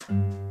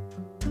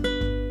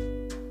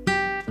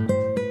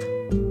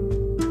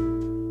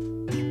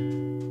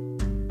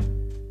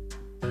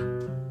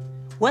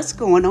What's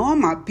going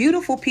on, my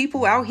beautiful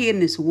people out here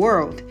in this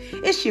world?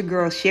 It's your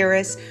girl,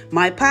 Sheris.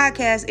 My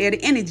podcast, Air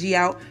the Energy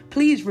Out.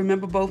 Please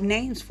remember both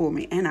names for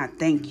me, and I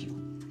thank you.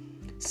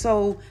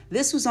 So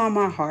this was on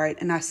my heart,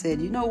 and I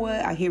said, you know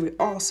what? I hear it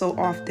all so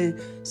often,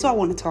 so I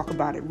want to talk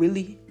about it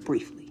really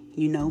briefly.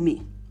 You know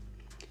me.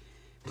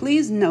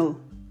 Please know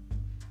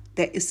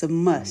that it's a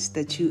must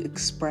that you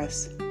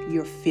express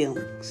your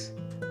feelings.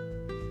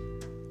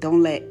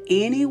 Don't let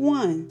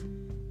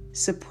anyone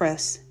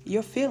suppress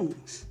your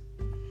feelings.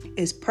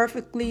 It's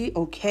perfectly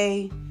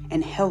okay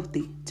and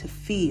healthy to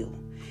feel.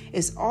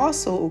 It's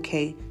also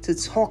okay to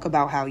talk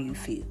about how you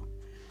feel.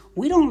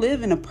 We don't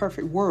live in a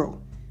perfect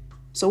world,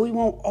 so we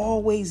won't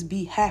always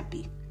be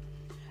happy.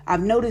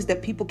 I've noticed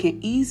that people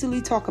can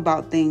easily talk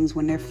about things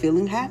when they're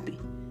feeling happy.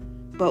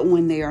 But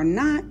when they are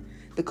not,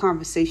 the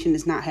conversation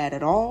is not had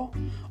at all,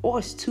 or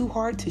it's too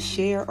hard to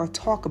share or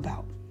talk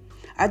about.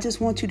 I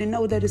just want you to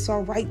know that it's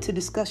all right to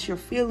discuss your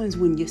feelings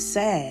when you're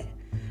sad,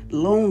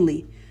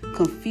 lonely,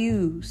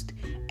 confused,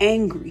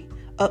 angry,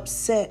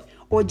 upset,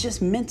 or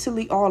just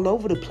mentally all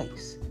over the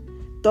place.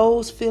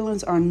 Those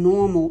feelings are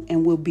normal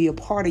and will be a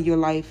part of your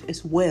life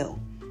as well.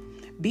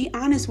 Be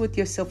honest with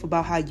yourself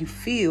about how you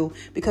feel,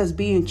 because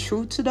being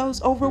true to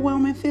those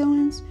overwhelming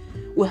feelings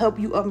will help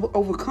you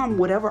overcome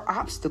whatever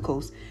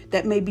obstacles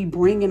that may be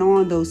bringing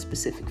on those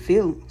specific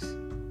feelings.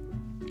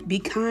 Be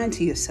kind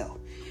to yourself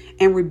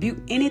and rebuke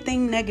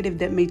anything negative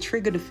that may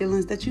trigger the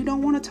feelings that you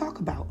don't want to talk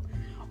about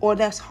or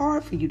that's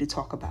hard for you to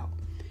talk about.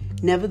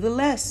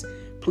 Nevertheless,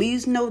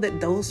 please know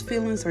that those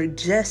feelings are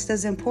just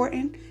as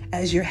important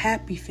as your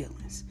happy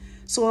feelings.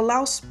 So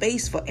allow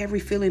space for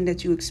every feeling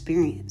that you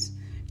experience.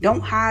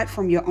 Don't hide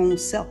from your own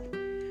self.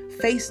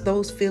 Face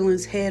those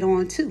feelings head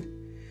on too.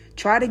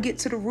 Try to get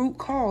to the root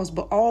cause,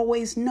 but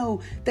always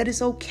know that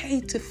it's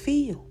okay to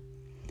feel.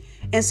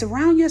 And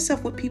surround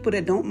yourself with people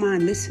that don't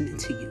mind listening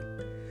to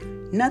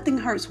you. Nothing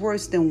hurts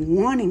worse than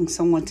wanting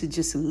someone to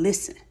just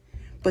listen,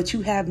 but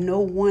you have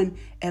no one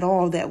at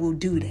all that will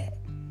do that.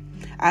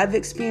 I've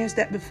experienced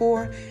that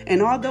before, and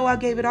although I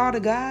gave it all to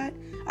God,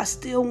 I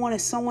still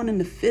wanted someone in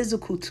the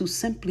physical to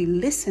simply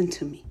listen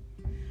to me.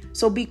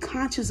 So be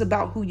conscious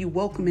about who you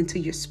welcome into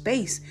your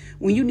space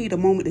when you need a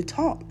moment to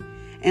talk,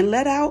 and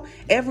let out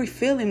every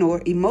feeling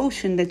or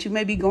emotion that you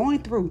may be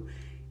going through.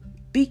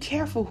 Be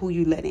careful who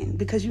you let in,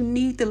 because you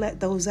need to let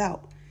those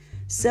out.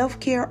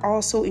 Self-care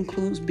also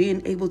includes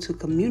being able to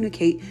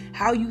communicate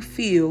how you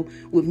feel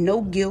with no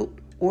guilt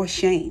or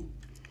shame.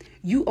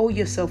 You owe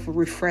yourself a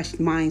refreshed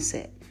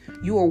mindset.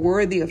 You are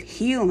worthy of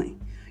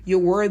healing. You're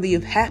worthy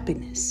of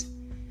happiness.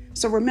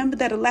 So remember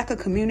that a lack of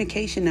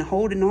communication and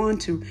holding on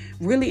to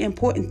really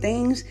important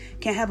things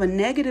can have a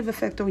negative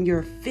effect on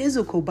your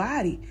physical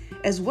body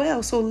as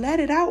well. So let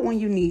it out when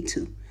you need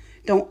to.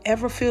 Don't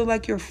ever feel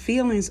like your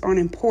feelings aren't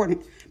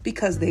important,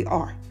 because they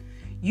are.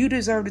 You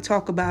deserve to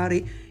talk about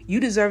it. You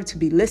deserve to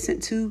be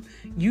listened to.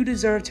 You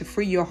deserve to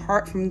free your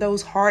heart from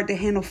those hard to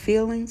handle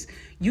feelings.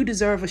 You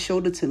deserve a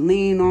shoulder to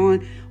lean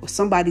on or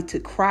somebody to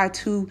cry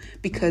to,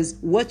 because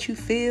what you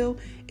feel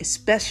is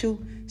special,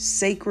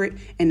 sacred,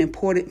 and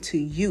important to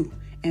you.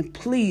 And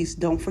please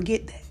don't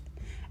forget that.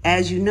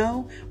 As you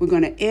know, we're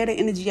going to air the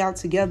energy out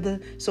together.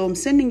 So I'm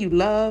sending you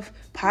love,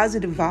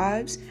 positive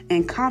vibes,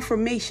 and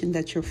confirmation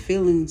that your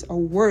feelings are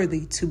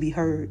worthy to be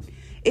heard.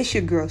 It's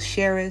your girl,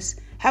 Sheris.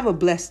 Have a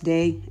blessed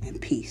day and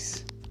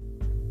peace.